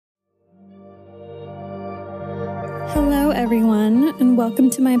Hello, everyone, and welcome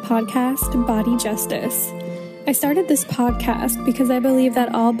to my podcast, Body Justice. I started this podcast because I believe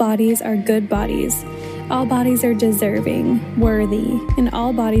that all bodies are good bodies. All bodies are deserving, worthy, and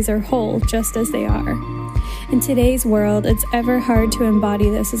all bodies are whole just as they are. In today's world, it's ever hard to embody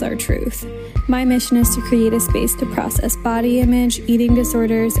this as our truth. My mission is to create a space to process body image, eating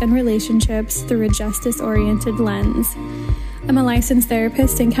disorders, and relationships through a justice-oriented lens. I'm a licensed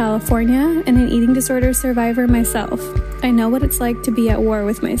therapist in California and an eating disorder survivor myself. I know what it's like to be at war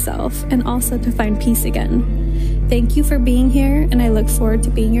with myself and also to find peace again. Thank you for being here, and I look forward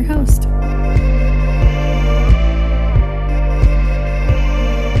to being your host.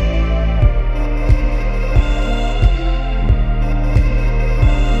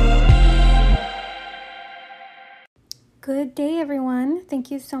 Good day, everyone.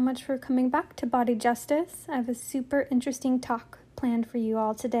 Thank you so much for coming back to Body Justice. I have a super interesting talk planned for you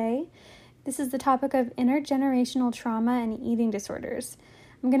all today. This is the topic of intergenerational trauma and eating disorders.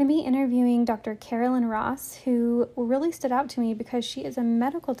 I'm going to be interviewing Dr. Carolyn Ross, who really stood out to me because she is a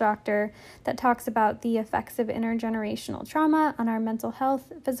medical doctor that talks about the effects of intergenerational trauma on our mental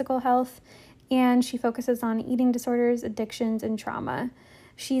health, physical health, and she focuses on eating disorders, addictions, and trauma.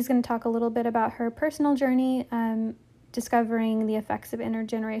 She's going to talk a little bit about her personal journey, discovering the effects of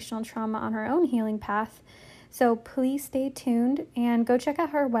intergenerational trauma on her own healing path. So please stay tuned and go check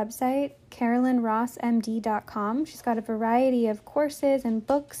out her website, carolynrossmd.com. She's got a variety of courses and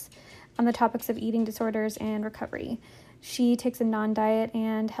books on the topics of eating disorders and recovery. She takes a non-diet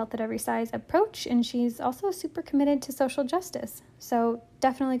and health at every size approach, and she's also super committed to social justice. So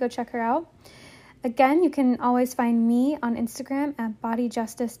definitely go check her out. Again, you can always find me on Instagram at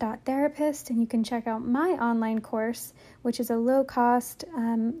bodyjustice.therapist, and you can check out my online course, which is a low-cost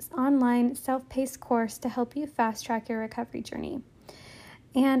online self-paced course to help you fast-track your recovery journey.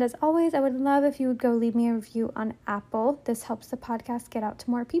 And as always, I would love if you would go leave me a review on Apple. This helps the podcast get out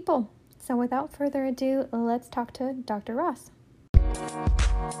to more people. So without further ado, let's talk to Dr. Ross.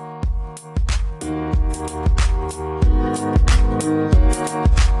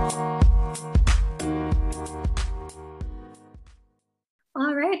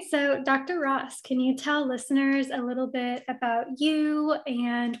 All right, so Dr. Ross, can you tell listeners a little bit about you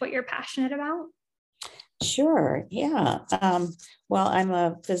and what you're passionate about? Sure, yeah. Well, I'm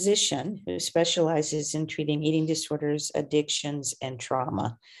a physician who specializes in treating eating disorders, addictions, and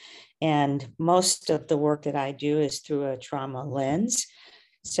trauma. And most of the work that I do is through a trauma lens.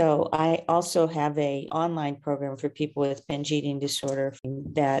 So I also have an online program for people with binge eating disorder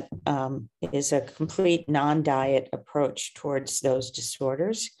that is a complete non-diet approach towards those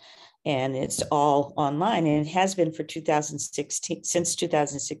disorders. And it's all online, and it has been for 2016, since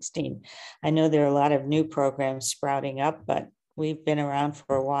 2016. I know there are a lot of new programs sprouting up, but we've been around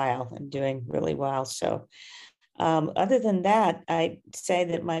for a while and doing really well. So other than that, I'd say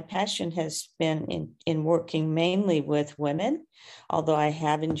that my passion has been in working mainly with women, although I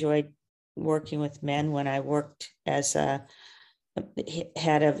have enjoyed working with men when I worked as a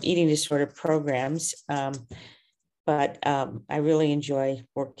head of eating disorder programs. But I really enjoy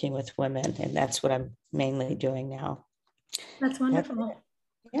working with women, and that's what I'm mainly doing now. That's wonderful.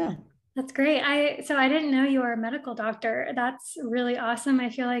 Yeah. That's great. So I didn't know you were a medical doctor. That's really awesome. I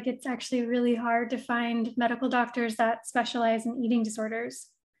feel like it's actually really hard to find medical doctors that specialize in eating disorders.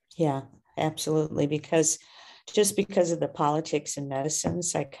 Yeah, absolutely. Because of the politics in medicine,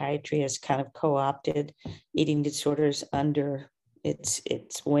 psychiatry has kind of co-opted eating disorders under its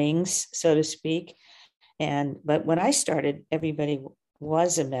wings, so to speak. But when I started, everybody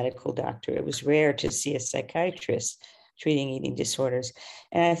was a medical doctor. It was rare to see a psychiatrist treating eating disorders.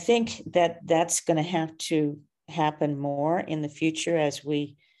 And I think that that's going to have to happen more in the future as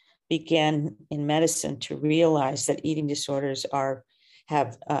we begin in medicine to realize that eating disorders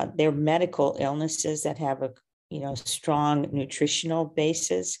they're medical illnesses that have a strong nutritional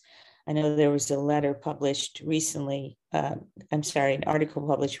basis. I know there was an article published recently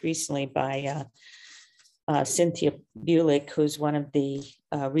by Cynthia Bulik, who's one of the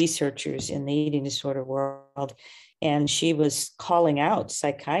researchers in the eating disorder world, and she was calling out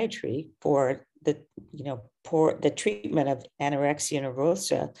psychiatry for the treatment of anorexia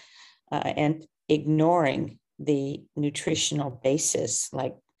nervosa and ignoring the nutritional basis.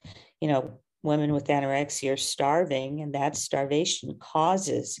 Like, women with anorexia are starving, and that starvation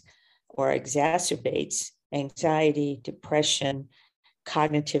causes or exacerbates anxiety, depression,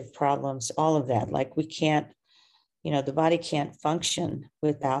 cognitive problems, all of that. Like, we can't, the body can't function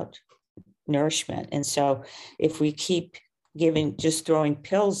without nourishment. And so if we keep just throwing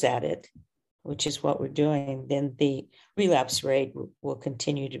pills at it, which is what we're doing, then the relapse rate will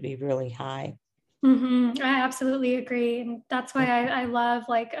continue to be really high. I absolutely agree. And that's why I love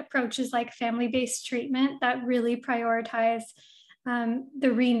like approaches like family-based treatment that really prioritize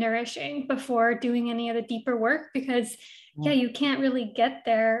the re-nourishing before doing any of the deeper work, because yeah, you can't really get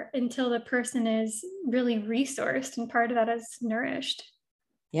there until the person is really resourced, and part of that is nourished.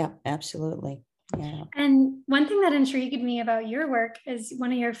 Yeah, absolutely. Yeah. And one thing that intrigued me about your work is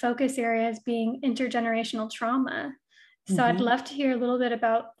one of your focus areas being intergenerational trauma. So I'd Mhm. love to hear a little bit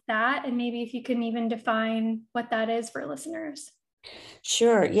about that, and maybe if you can even define what that is for listeners.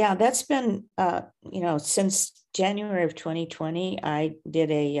 Sure. Yeah, that's been, since January of 2020, I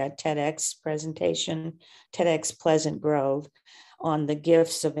did a TEDx presentation, TEDx Pleasant Grove, on the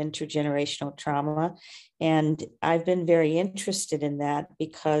gifts of intergenerational trauma. And I've been very interested in that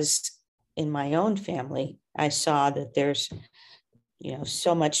because in my own family, I saw that there's,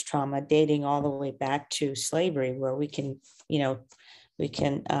 so much trauma dating all the way back to slavery, where we can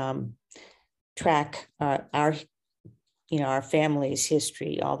track our family's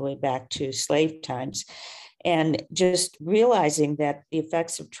history all the way back to slave times, and just realizing that the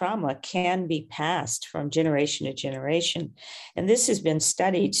effects of trauma can be passed from generation to generation. And this has been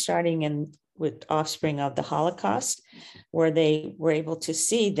studied starting in with offspring of the Holocaust, where they were able to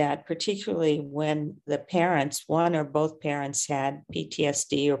see that, particularly when the parents, one or both parents, had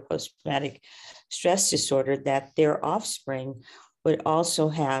PTSD or post-traumatic stress disorder, that their offspring would also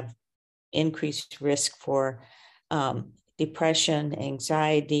have increased risk for depression,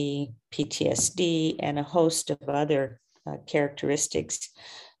 anxiety, PTSD, and a host of other characteristics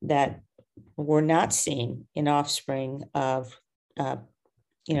that were not seen in offspring of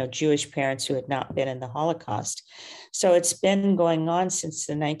Jewish parents who had not been in the Holocaust. So it's been going on since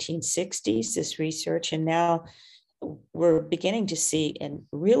the 1960s, this research, and now we're beginning to see a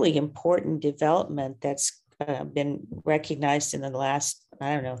really important development that's been recognized in the last,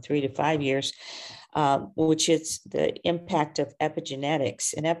 3 to 5 years, which is the impact of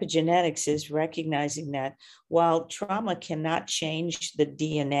epigenetics. And epigenetics is recognizing that while trauma cannot change the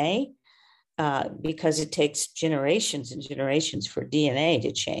DNA, because it takes generations and generations for DNA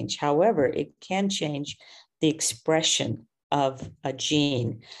to change. However, it can change the expression of a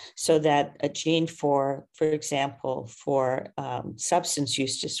gene, so that a gene for example, for substance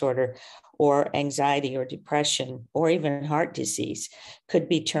use disorder or anxiety or depression or even heart disease could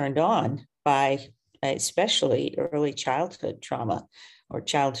be turned on by especially early childhood trauma or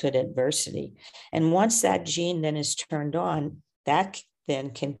childhood adversity. And once that gene then is turned on, that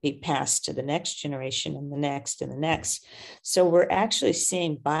then can be passed to the next generation and the next and the next. So we're actually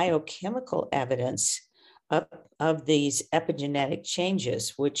seeing biochemical evidence of these epigenetic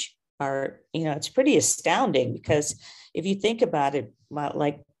changes, which are, it's pretty astounding, because if you think about it,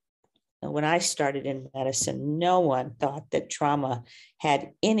 like when I started in medicine, no one thought that trauma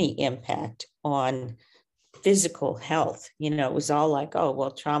had any impact on physical health. It was all like, oh,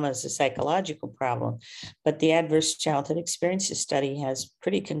 well, trauma is a psychological problem. But the Adverse Childhood Experiences study has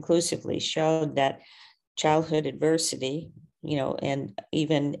pretty conclusively showed that childhood adversity, and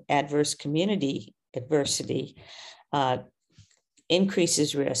even adverse community adversity,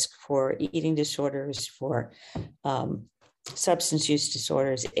 increases risk for eating disorders, for substance use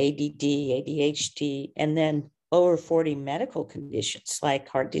disorders, ADD, ADHD, and then over 40 medical conditions like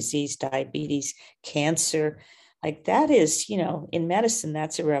heart disease, diabetes, cancer. Like that is, in medicine,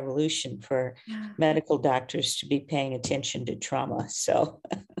 that's a revolution for medical doctors to be paying attention to trauma. So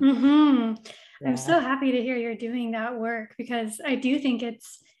I'm yeah. so happy to hear you're doing that work, because I do think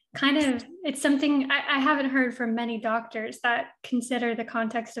it's something I haven't heard from many doctors that consider the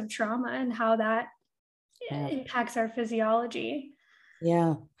context of trauma and how that impacts our physiology.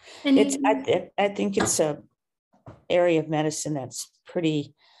 Yeah. And I think it's a area of medicine that's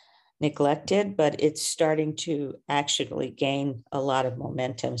pretty neglected, but it's starting to actually gain a lot of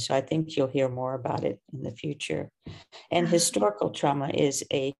momentum. So I think you'll hear more about it in the future. And historical trauma is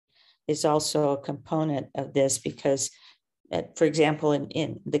also a component of this, because for example,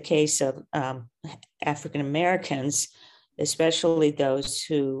 in the case of African Americans, especially those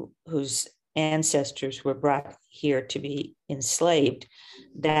whose ancestors were brought here to be enslaved,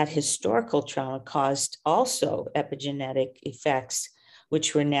 that historical trauma caused also epigenetic effects,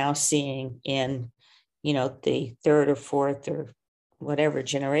 which we're now seeing in, the third or fourth or whatever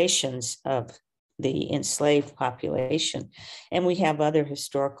generations of the enslaved population. And we have other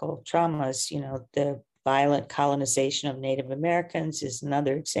historical traumas, the violent colonization of Native Americans is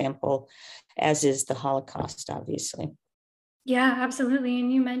another example, as is the Holocaust, obviously. Yeah, absolutely.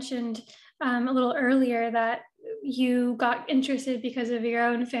 And you mentioned a little earlier that you got interested because of your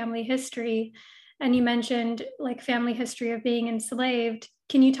own family history. And you mentioned like family history of being enslaved.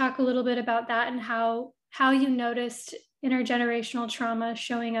 Can you talk a little bit about that and how you noticed intergenerational trauma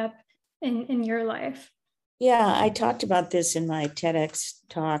showing up in your life? Yeah, I talked about this in my TEDx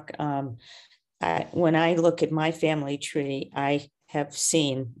talk. When I look at my family tree, I have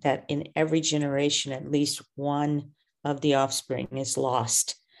seen that in every generation, at least one of the offspring is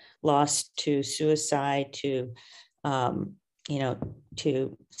lost to suicide, to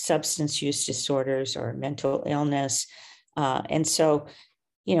to substance use disorders or mental illness. And so,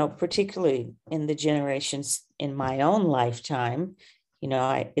 particularly in the generations in my own lifetime,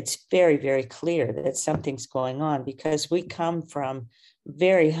 it's very, very clear that something's going on because we come from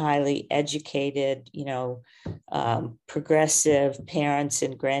very highly educated, progressive parents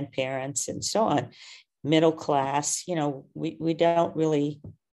and grandparents and so on, middle class.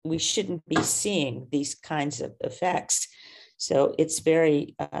 We shouldn't be seeing these kinds of effects. So it's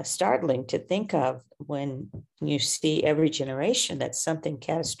very startling to think of when you see every generation that something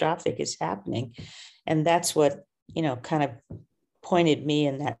catastrophic is happening. And that's what, kind of pointed me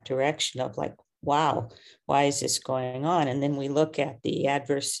in that direction of like, wow, why is this going on? And then we look at the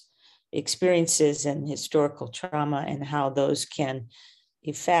adverse experiences and historical trauma and how those can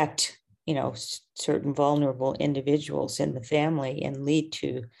affect, certain vulnerable individuals in the family and lead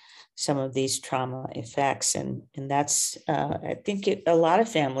to some of these trauma effects. And that's, I think a lot of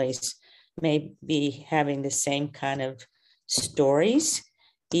families may be having the same kind of stories,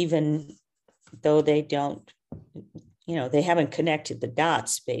 even though they don't, they haven't connected the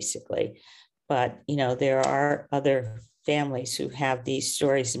dots basically. But, there are other families who have these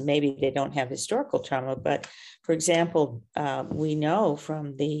stories and maybe they don't have historical trauma. But for example, we know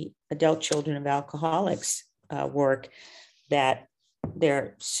from the adult children of alcoholics work that there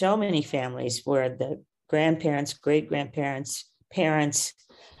are so many families where the grandparents, great grandparents, parents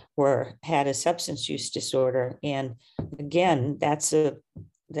had a substance use disorder. And again, that's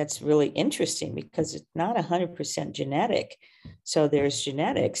really interesting because it's not 100% genetic. So there's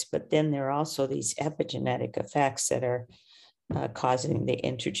genetics, but then there are also these epigenetic effects that are causing the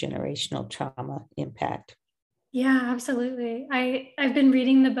intergenerational trauma impact. Yeah, absolutely. I've been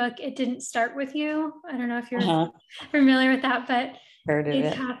reading the book It Didn't Start With You. I don't know if you're familiar with that, but heard of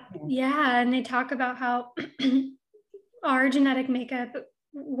it. And they talk about how our genetic makeup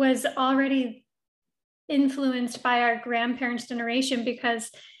was already influenced by our grandparents' generation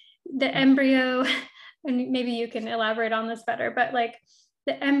because the embryo, and maybe you can elaborate on this better, but like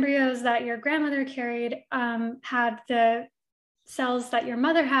the embryos that your grandmother carried had the cells that your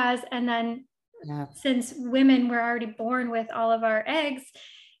mother has, and then since women were already born with all of our eggs,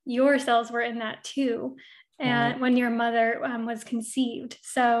 your cells were in that too. And when your mother was conceived.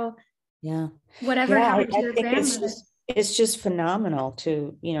 So whatever happened to your grandmother. It's just phenomenal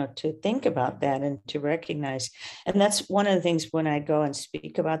to think about that and to recognize. And that's one of the things when I go and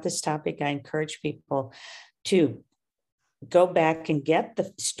speak about this topic, I encourage people to go back and get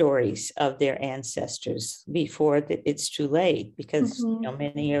the stories of their ancestors before it's too late, because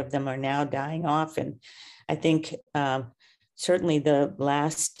many of them are now dying off. And I think certainly the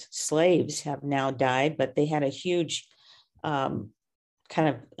last slaves have now died, but they had a huge kind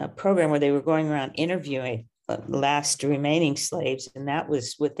of a program where they were going around interviewing last remaining slaves. And that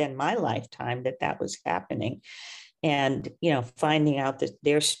was within my lifetime that was happening. And, finding out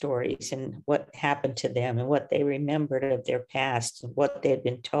their stories and what happened to them and what they remembered of their past and what they had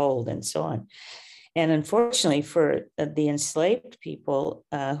been told and so on. And unfortunately for the enslaved people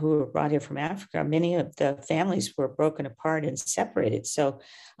who were brought here from Africa, many of the families were broken apart and separated. So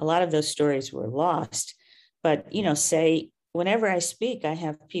a lot of those stories were lost. But, say, whenever I speak, I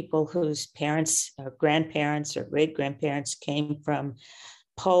have people whose parents or grandparents or great grandparents came from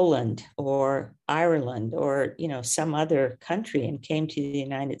Poland or Ireland or, some other country and came to the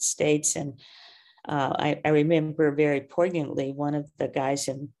United States. And I remember very poignantly one of the guys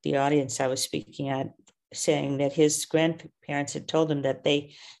in the audience I was speaking at saying that his grandparents had told him that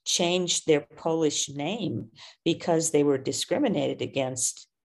they changed their Polish name because they were discriminated against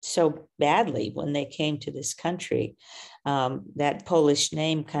so badly when they came to this country. That Polish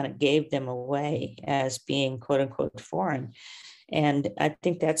name kind of gave them away as being quote unquote foreign. And I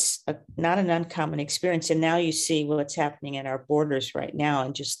think that's not an uncommon experience. And now you see what's happening at our borders right now.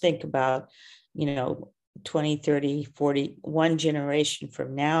 And just think about, 20, 30, 40, one generation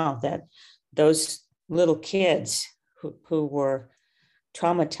from now, that those little kids who were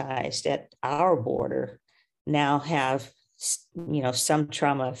traumatized at our border now have, some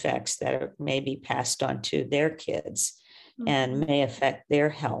trauma effects that are maybe passed on to their kids and may affect their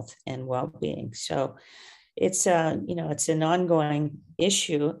health and well-being. So it's it's an ongoing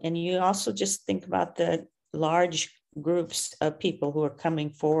issue. And you also just think about the large groups of people who are coming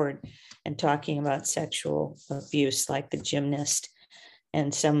forward and talking about sexual abuse, like the gymnast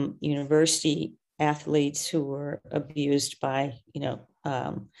and some university athletes who were abused by,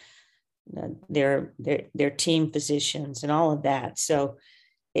 their team physicians and all of that. So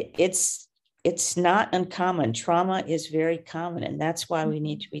it's not uncommon. Trauma is very common, and that's why we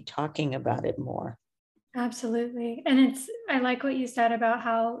need to be talking about it more. Absolutely. And I like what you said about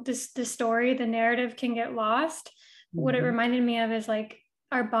how the story, the narrative can get lost. Mm-hmm. What it reminded me of is like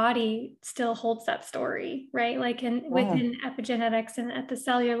our body still holds that story, right? Like within epigenetics and at the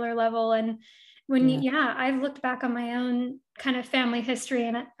cellular level. And when I've looked back on my own kind of family history,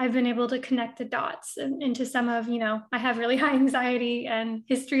 and I've been able to connect the dots into some of, I have really high anxiety and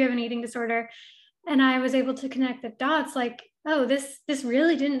history of an eating disorder. And I was able to connect the dots like, oh, this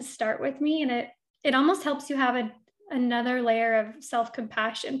really didn't start with me. And it almost helps you have another layer of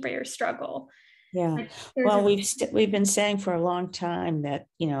self-compassion for your struggle. Yeah. Like well, we've been saying for a long time that,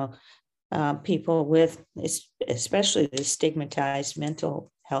 people with, especially the stigmatized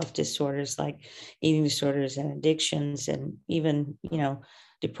mental health disorders like eating disorders and addictions, and even,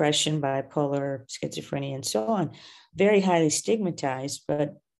 depression, bipolar, schizophrenia, and so on, very highly stigmatized,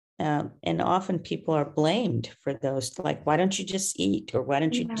 but and often people are blamed for those, like, why don't you just eat? Or why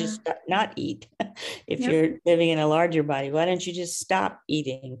don't you just not eat? If you're living in a larger body, why don't you just stop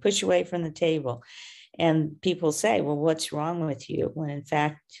eating, push away from the table? And people say, well, what's wrong with you? When in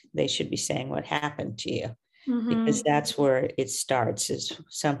fact, they should be saying what happened to you, because that's where it starts, is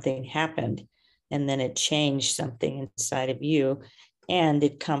something happened and then it changed something inside of you, and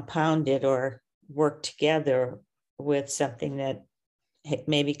it compounded or worked together with something that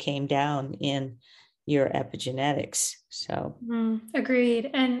maybe came down in your epigenetics. So agreed.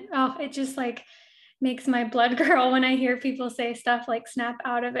 And it just like makes my blood curdle when I hear people say stuff like snap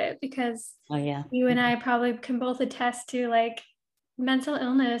out of it, because you and I probably can both attest to, like, mental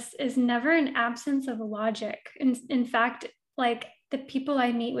illness is never an absence of logic. In fact, like the people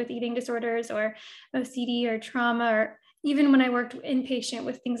I meet with eating disorders or OCD or trauma, or even when I worked inpatient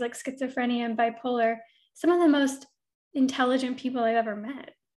with things like schizophrenia and bipolar, some of the most intelligent people I've ever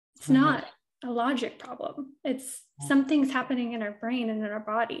met. It's not a logic problem. It's something's happening in our brain and in our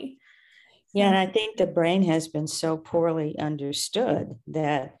body. Yeah, and I think the brain has been so poorly understood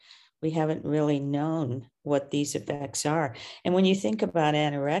that we haven't really known what these effects are. And when you think about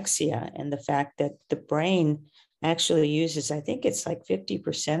anorexia and the fact that the brain actually uses, I think it's like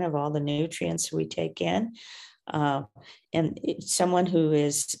 50% of all the nutrients we take in. And someone who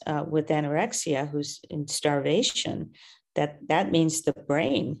is with anorexia, who's in starvation, that means the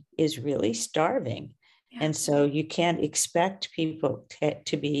brain is really starving. Yeah. And so you can't expect people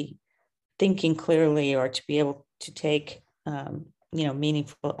to be thinking clearly or to be able to take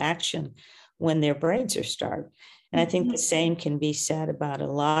meaningful action when their brains are starved. And I think the same can be said about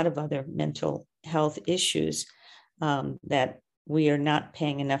a lot of other mental health issues, that we are not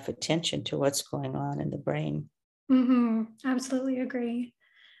paying enough attention to what's going on in the brain. Absolutely agree.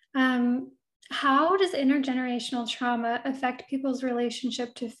 How does intergenerational trauma affect people's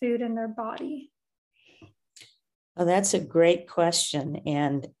relationship to food and their body? Oh, that's a great question.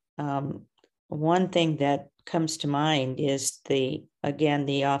 And one thing that comes to mind is the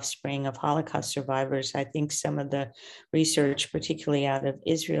offspring of Holocaust survivors. I think some of the research, particularly out of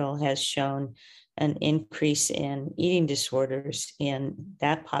Israel, has shown an increase in eating disorders in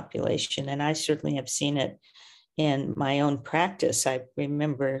that population. And I certainly have seen it in my own practice. I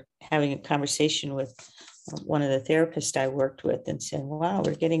remember having a conversation with one of the therapists I worked with and saying, wow,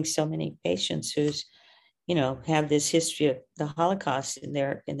 we're getting so many patients who's, have this history of the Holocaust in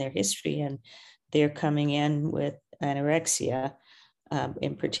their history, and they're coming in with anorexia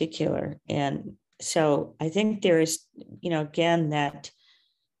in particular. And so I think there is, again, that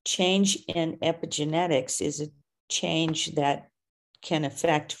change in epigenetics is a change that can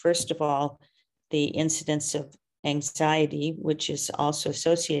affect, first of all, the incidence of anxiety, which is also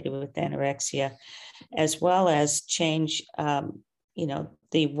associated with anorexia, as well as change,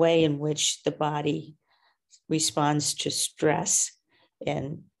 the way in which the body responds to stress,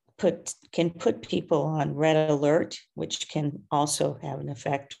 and can put people on red alert, which can also have an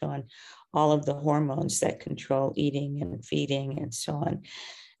effect on all of the hormones that control eating and feeding and so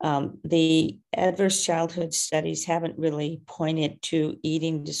on. The adverse childhood studies haven't really pointed to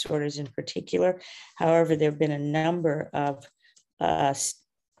eating disorders in particular. However, there have been a number of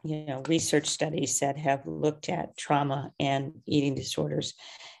research studies that have looked at trauma and eating disorders.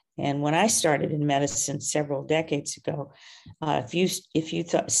 And when I started in medicine several decades ago, if you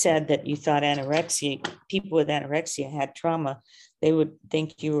said that you thought people with anorexia had trauma, they would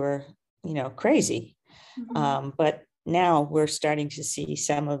think you were, crazy. But now we're starting to see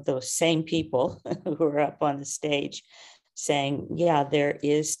some of those same people who are up on the stage saying, yeah, there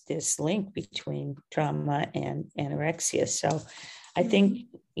is this link between trauma and anorexia. So I think,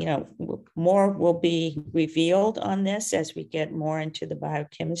 more will be revealed on this as we get more into the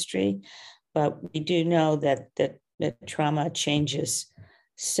biochemistry, but we do know that trauma changes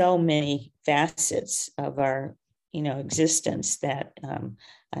so many facets of our, existence that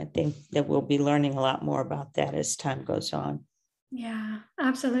I think that we'll be learning a lot more about that as time goes on. Yeah,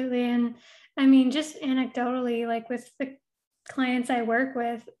 absolutely. And I mean, just anecdotally, like with the clients I work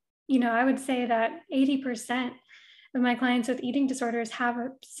with, I would say that 80% of my clients with eating disorders have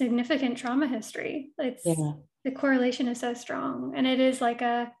a significant trauma history. The correlation is so strong, and it is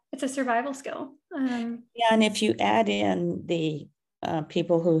it's a survival skill. Yeah, and if you add in the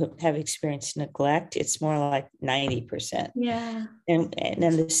people who have experienced neglect, it's more like 90%. Yeah. And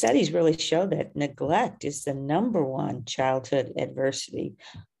then the studies really show that neglect is the number one childhood adversity.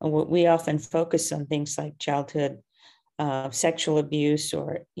 We often focus on things like childhood sexual abuse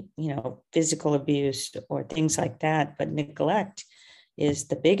or, physical abuse or things like that. But neglect is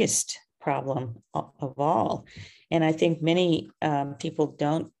the biggest problem of all. And I think many people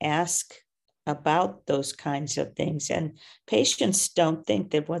don't ask about those kinds of things. And patients don't think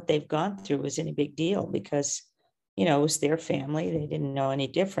that what they've gone through was any big deal because, it was their family. They didn't know any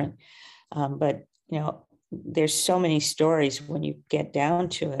different. But, there's so many stories when you get down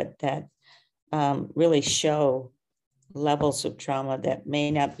to it that really show levels of trauma that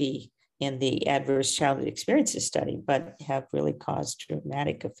may not be in the adverse childhood experiences study, but have really caused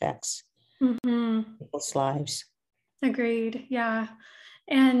dramatic effects in people's lives. Agreed. Yeah.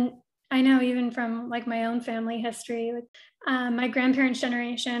 And I know even from like my own family history, my grandparents'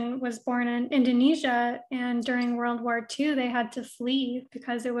 generation was born in Indonesia, and during World War II, they had to flee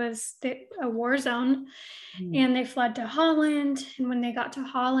because it was a war zone, and they fled to Holland. And when they got to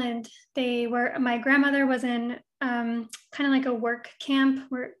Holland, my grandmother was in kind of like a work camp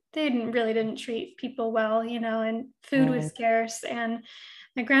where they didn't treat people well, and food was scarce. And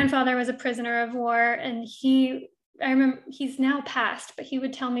my grandfather was a prisoner of war, and I remember he's now passed, but he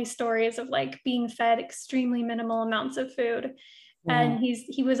would tell me stories of like being fed extremely minimal amounts of food. And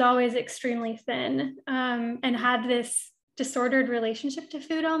he was always extremely thin, and had this disordered relationship to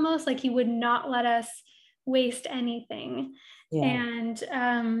food, almost like he would not let us waste anything. And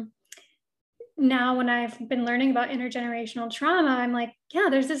now when I've been learning about intergenerational trauma, I'm like, yeah,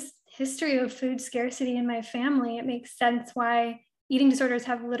 there's this history of food scarcity in my family. It makes sense why eating disorders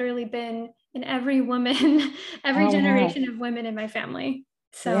have literally been in every woman, every generation of women in my family.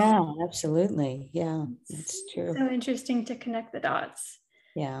 So yeah, absolutely. Yeah, it's true. So interesting to connect the dots.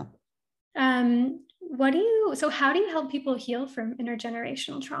 Yeah. So how do you help people heal from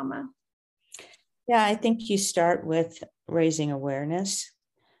intergenerational trauma? Yeah, I think you start with raising awareness.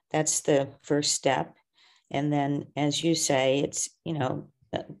 That's the first step. And then, as you say, it's,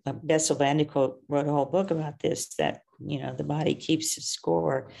 Bessel van der Kolk wrote a whole book about this, that, the body keeps a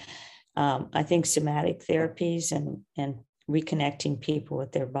score. I think somatic therapies and reconnecting people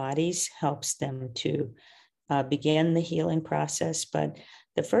with their bodies helps them to begin the healing process. But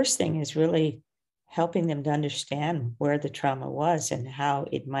the first thing is really helping them to understand where the trauma was and how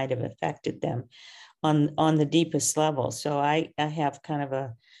it might have affected them on the deepest level. So I have kind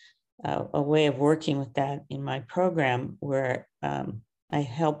of a way of working with that in my program where I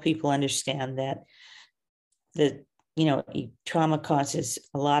help people understand that trauma causes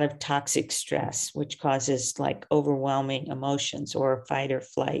a lot of toxic stress, which causes like overwhelming emotions or fight or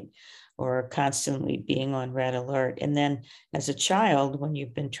flight or constantly being on red alert. And then as a child, when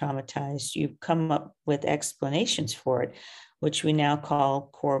you've been traumatized, you come up with explanations for it, which we now call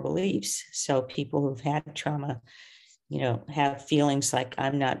core beliefs. So people who've had trauma, have feelings like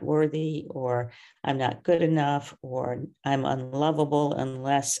I'm not worthy, or I'm not good enough, or I'm unlovable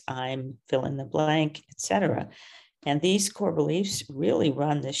unless I'm fill in the blank, etc. And these core beliefs really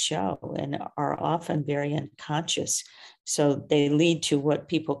run the show and are often very unconscious. So they lead to what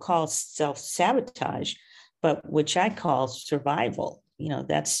people call self-sabotage, but which I call survival.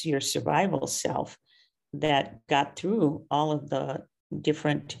 That's your survival self that got through all of the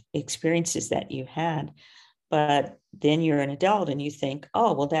different experiences that you had. But then you're an adult and you think,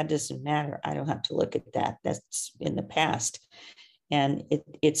 oh, well, that doesn't matter. I don't have to look at that. That's in the past. And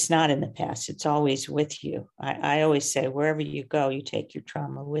it's not in the past. It's always with you. I always say, wherever you go, you take your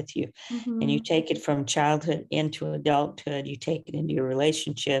trauma with you. And you take it from childhood into adulthood. You take it into your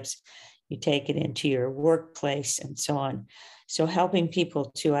relationships. you take it into your workplace and so on. So helping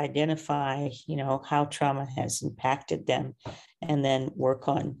people to identify, how trauma has impacted them and then work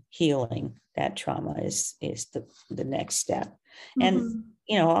on healing that trauma is the next step. And,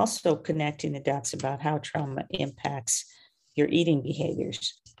 also connecting the dots about how trauma impacts your eating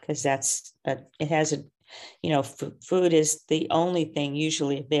behaviors, because food is the only thing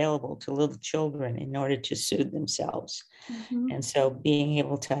usually available to little children in order to soothe themselves. And so being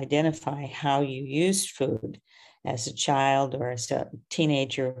able to identify how you used food as a child or as a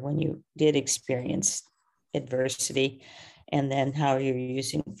teenager when you did experience adversity, and then how you're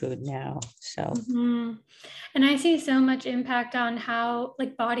using food now. So, and I see so much impact on how,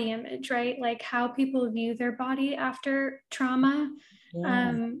 like, body image, right? Like how people view their body after trauma.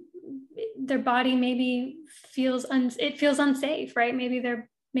 Yeah. Their body maybe feels unsafe, right? Maybe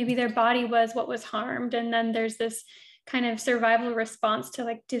their body was what was harmed, and then there's this kind of survival response to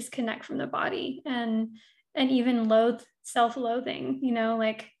like disconnect from the body and even self-loathing,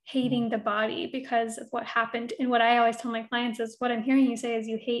 like hating the body because of what happened. And what I always tell my clients is, what I'm hearing you say is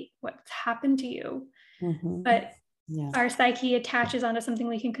you hate what's happened to you, but our psyche attaches onto something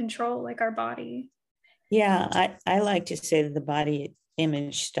we can control, like our body. Yeah, I like to say that the body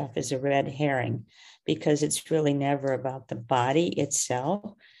image stuff is a red herring, because it's really never about the body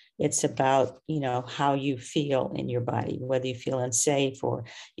itself. It's about, how you feel in your body, whether you feel unsafe or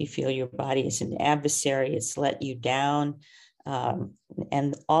you feel your body is an adversary, it's let you down.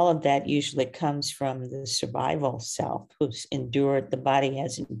 And all of that usually comes from the survival self who's endured, the body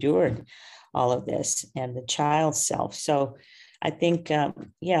has endured all of this, and the child self. So I think,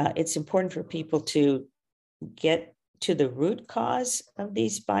 it's important for people to get to the root cause of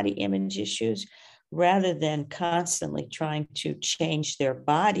these body image issues, rather than constantly trying to change their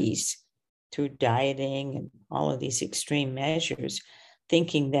bodies through dieting and all of these extreme measures,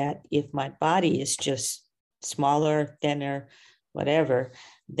 thinking that if my body is just smaller, thinner, whatever,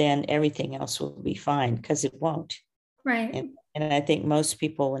 then everything else will be fine, because it won't. Right. And I think most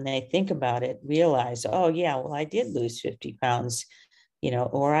people, when they think about it, realize, oh yeah, well, I did lose 50 pounds,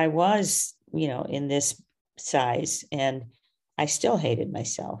 or I was, in this size, and I still hated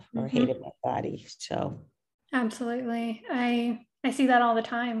myself or hated my body. So absolutely. I see that all the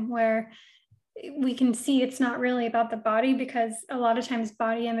time, where we can see it's not really about the body, because a lot of times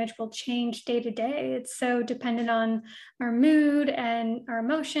body image will change day to day. It's so dependent on our mood and our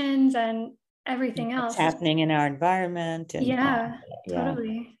emotions and everything else. What's happening in our environment. And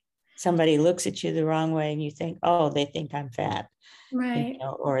totally. Somebody looks at you the wrong way and you think, oh, they think I'm fat. Right.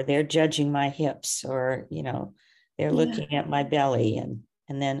 Or they're judging my hips, or, they're looking at my belly, and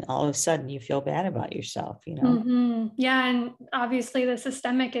then all of a sudden you feel bad about yourself, Yeah. And obviously the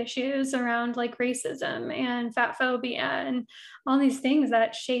systemic issues around like racism and fat phobia and all these things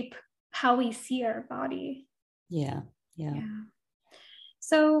that shape how we see our body. Yeah.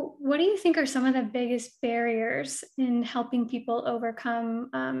 So what do you think are some of the biggest barriers in helping people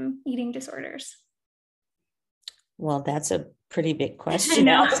overcome eating disorders? Well, that's a pretty big question.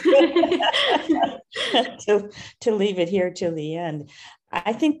 to leave it here till the end.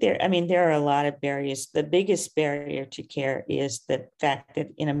 I think there are a lot of barriers. The biggest barrier to care is the fact that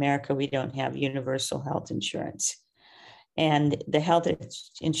in America, we don't have universal health insurance. And the health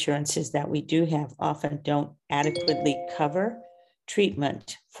insurances that we do have often don't adequately cover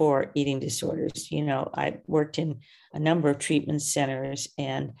treatment for eating disorders. I worked in a number of treatment centers,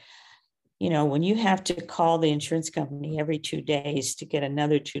 and when you have to call the insurance company every 2 days to get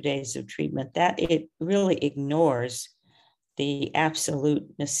another 2 days of treatment, that it really ignores the absolute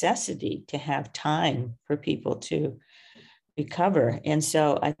necessity to have time for people to recover. And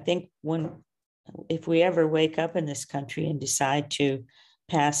so I think if we ever wake up in this country and decide to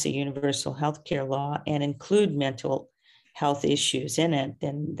pass a universal healthcare law and include mental health issues in it,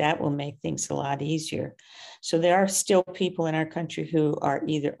 then that will make things a lot easier. So there are still people in our country who are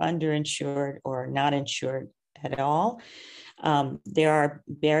either underinsured or not insured at all. There are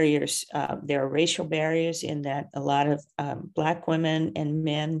barriers, there are racial barriers in that a lot of Black women and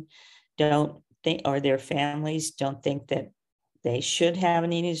men don't think, or their families don't think that they should have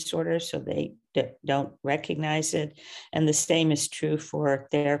an eating disorder, so they don't recognize it. And the same is true for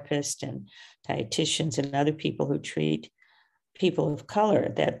therapists and dietitians and other people who treat people of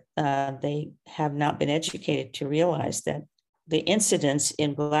color, that they have not been educated to realize that the incidence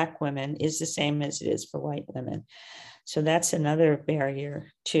in Black women is the same as it is for white women. So that's another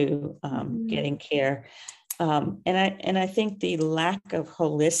barrier to getting care. And I think the lack of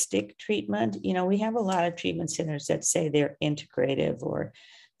holistic treatment, we have a lot of treatment centers that say they're integrative or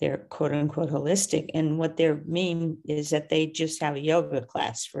they're quote unquote holistic. And what they mean is that they just have a yoga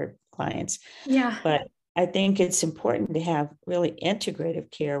class for clients. Yeah. But I think it's important to have really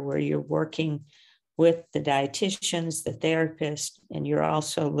integrative care where you're working with the dietitians, the therapist, and you're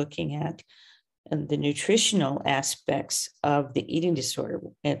also looking at the nutritional aspects of the eating disorder,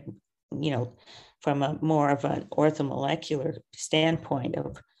 and, you know, from a more of an orthomolecular standpoint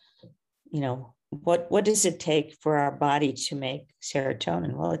of, you know, what does it take for our body to make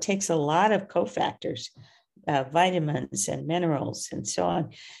serotonin? Well, it takes a lot of cofactors, vitamins and minerals and so on.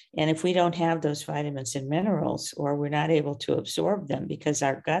 And if we don't have those vitamins and minerals, or we're not able to absorb them because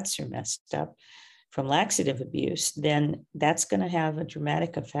our guts are messed up from laxative abuse, then that's going to have a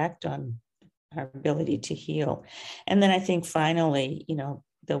dramatic effect on our ability to heal. And then I think finally, you know,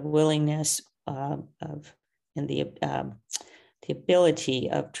 the willingness of and the ability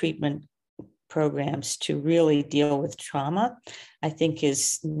of treatment programs to really deal with trauma, I think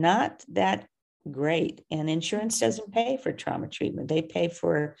is not that great. And insurance doesn't pay for trauma treatment. They pay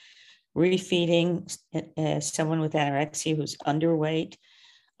for refeeding someone with anorexia who's underweight,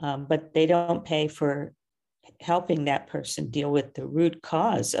 but they don't pay for helping that person deal with the root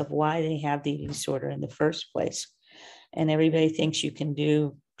cause of why they have the eating disorder in the first place. And everybody thinks you can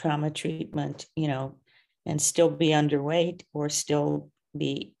do trauma treatment, you know, and still be underweight or still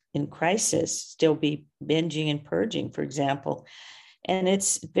be in crisis, still be binging and purging, for example. And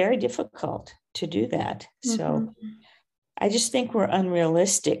it's very difficult to do that. Mm-hmm. So I just think we're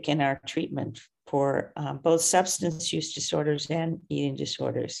unrealistic in our treatment for both substance use disorders and eating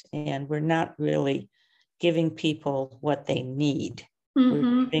disorders. And we're not really giving people what they need.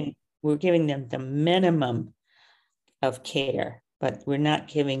 Mm-hmm. We're giving them the minimum of care, but we're not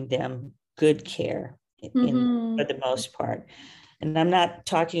giving them good care for the most part. And I'm not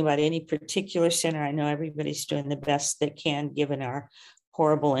talking about any particular center. I know everybody's doing the best they can given our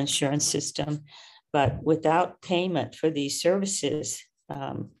horrible insurance system, but without payment for these services,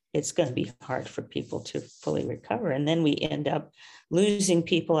 it's going to be hard for people to fully recover. And then we end up losing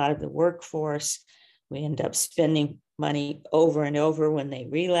people out of the workforce. We end up spending money over and over when they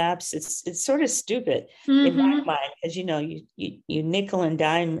relapse. It's sort of stupid in my mind, because you know you nickel and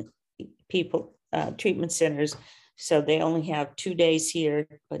dime people, treatment centers, so they only have 2 days here,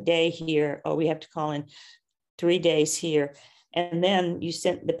 a day here, or we have to call in 3 days here, and then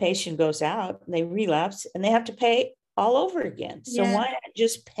the patient goes out and they relapse and they have to pay all over again. So why not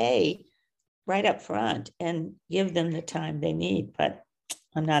just pay right up front and give them the time they need? But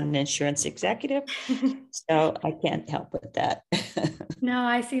I'm not an insurance executive, so I can't help with that. No,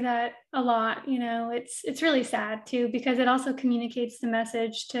 I see that a lot. You know, it's really sad too, because it also communicates the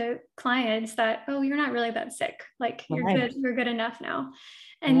message to clients that, oh, you're not really that sick. Like you're good, you're good enough now.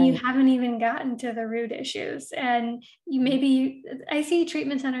 And you haven't even gotten to the root issues. And I see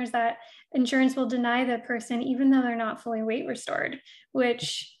treatment centers that insurance will deny the person, even though they're not fully weight restored,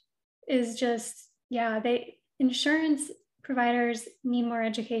 which is just, insurance providers need more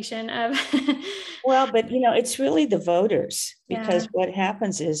education of. Well, but, you know, it's really the voters, because what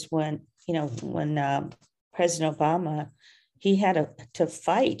happens is when President Obama, he had to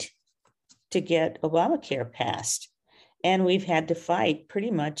fight to get Obamacare passed. And we've had to fight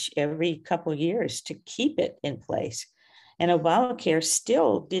pretty much every couple of years to keep it in place. And Obamacare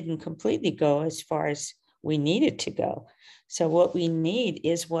still didn't completely go as far as we need it to go. So what we need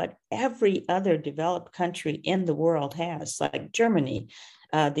is what every other developed country in the world has, like Germany,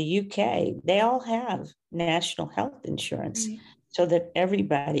 the UK. They all have national health insurance so that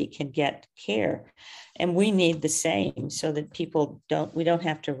everybody can get care. And we need the same so that we don't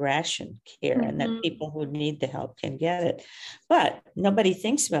have to ration care, and that people who need the help can get it. But nobody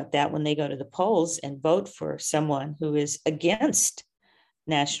thinks about that when they go to the polls and vote for someone who is against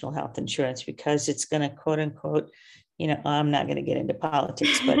national health insurance, because it's going to, quote unquote, I'm not going to get into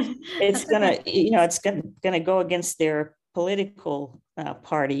politics, but it's going to, it's going to go against their political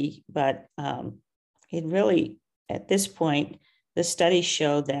party. But it really, at this point, the studies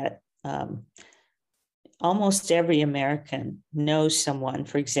show that almost every American knows someone,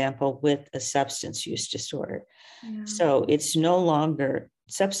 for example, with a substance use disorder. Yeah. So it's no longer,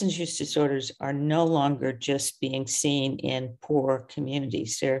 substance use disorders are no longer just being seen in poor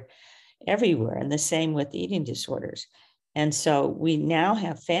communities. They're everywhere, and the same with eating disorders. And so we now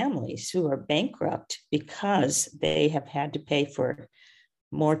have families who are bankrupt because they have had to pay for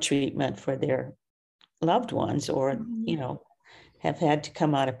more treatment for their loved ones, or, have had to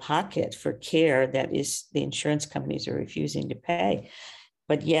come out of pocket for care that is the insurance companies are refusing to pay.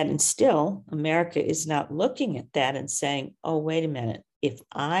 But yet and still, America is not looking at that and saying, oh, wait a minute, if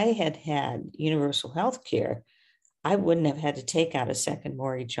I had universal health care, I wouldn't have had to take out a second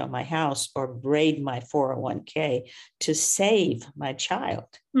mortgage on my house or braid my 401k to save my child.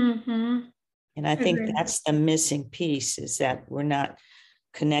 Mm-hmm. And I think Agreed. that's the missing piece, is that we're not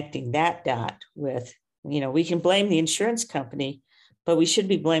connecting that dot with, we can blame the insurance company, but we should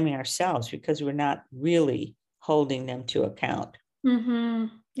be blaming ourselves because we're not really holding them to account. Mm-hmm.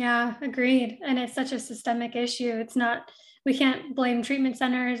 Yeah, agreed. And it's such a systemic issue. It's not, we can't blame treatment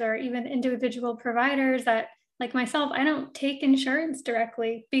centers or even individual providers that, like myself, I don't take insurance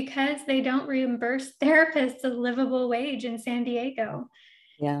directly because they don't reimburse therapists a livable wage in San Diego.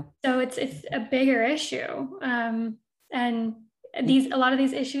 Yeah. So it's a bigger issue. And a lot of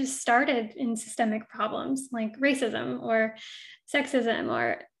these issues started in systemic problems like racism or sexism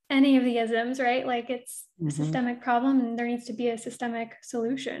or any of the isms, right? Like it's a systemic problem and there needs to be a systemic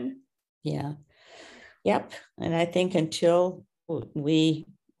solution. Yeah. Yep. And I think until we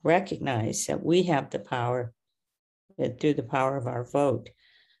recognize that we have the power, that through the power of our vote,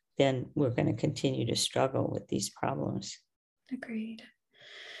 then we're going to continue to struggle with these problems. Agreed.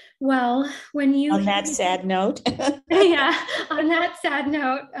 Well, when you on that sad note, yeah, on that sad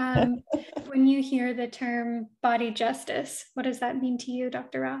note, when you hear the term body justice, what does that mean to you,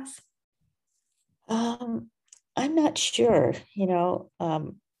 Dr. Ross? I'm not sure.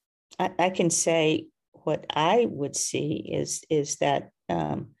 I can say what I would see is that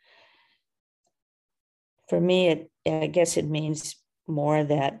for me, I guess it means more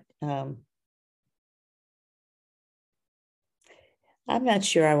that I'm not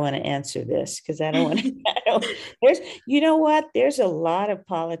sure I want to answer this because I don't want to. There's a lot of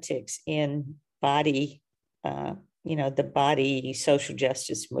politics in body, the body social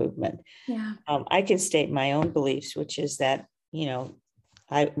justice movement. Yeah. I can state my own beliefs, which is that,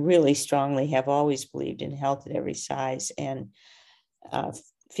 I really strongly have always believed in health at every size, and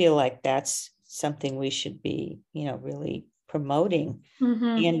feel like that's something we should be, really promoting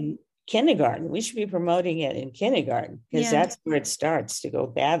in kindergarten. We should be promoting it in kindergarten because that's where it starts to go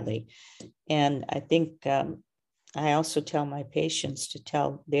badly. And I think I also tell my patients to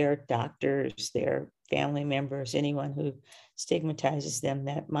tell their doctors, their family members, anyone who stigmatizes them,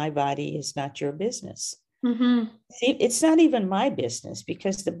 that my body is not your business. See, it's not even my business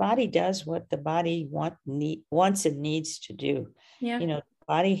because the body does what the body wants and needs to do. Yeah. The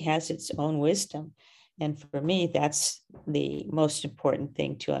body has its own wisdom. And for me, that's the most important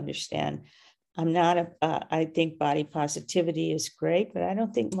thing to understand. I think body positivity is great, but I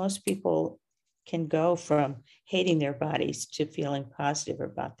don't think most people can go from hating their bodies to feeling positive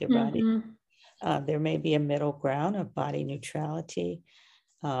about their body. There may be a middle ground of body neutrality,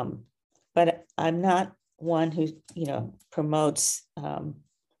 but I'm not one who, promotes, I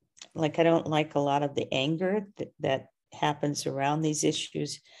don't like a lot of the anger that happens around these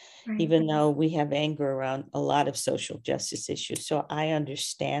issues, right, even though we have anger around a lot of social justice issues. So I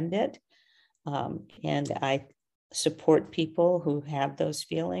understand it. And I support people who have those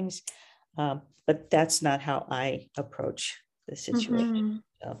feelings. But that's not how I approach the situation.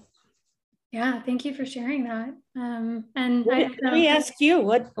 So. Yeah, thank you for sharing that. And let me ask you,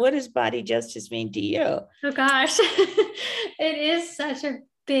 what does body justice mean to you? Oh gosh, it is such a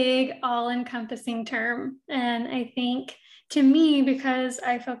big, all-encompassing term. And I think to me, because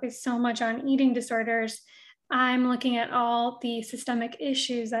I focus so much on eating disorders, I'm looking at all the systemic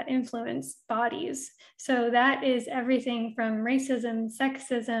issues that influence bodies. So that is everything from racism,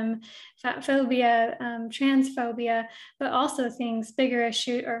 sexism, fat phobia, transphobia, but also things bigger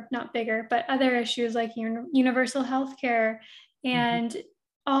issue, or not bigger, but other issues like universal health care and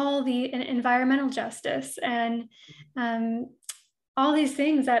all the environmental justice and all these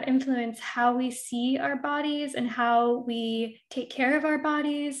things that influence how we see our bodies and how we take care of our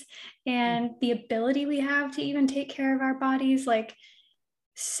bodies and the ability we have to even take care of our bodies. Like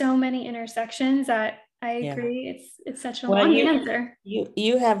so many intersections that I agree. It's such a long answer.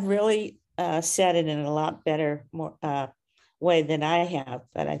 You have really said it in a lot better way than I have,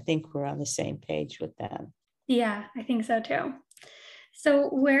 but I think we're on the same page with that. Yeah, I think so too. So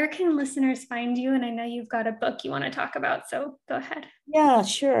where can listeners find you? And I know you've got a book you want to talk about, so go ahead. Yeah,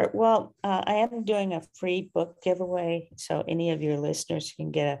 sure. Well, I am doing a free book giveaway. So any of your listeners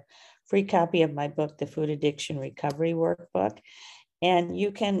can get a free copy of my book, The Food Addiction Recovery Workbook. And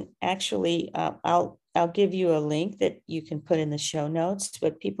you can actually, I'll give you a link that you can put in the show notes,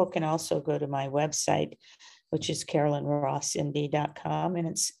 but people can also go to my website, which is CarolynRossMD.com.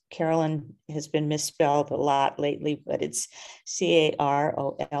 And Carolyn has been misspelled a lot lately, but it's CarolYN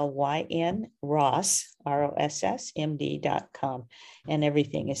Ross, ROSS, MD.com. And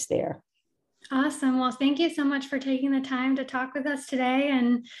everything is there. Awesome. Well, thank you so much for taking the time to talk with us today,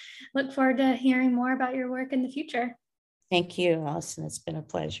 and look forward to hearing more about your work in the future. Thank you, Allison. It's been a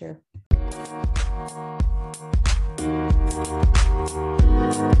pleasure.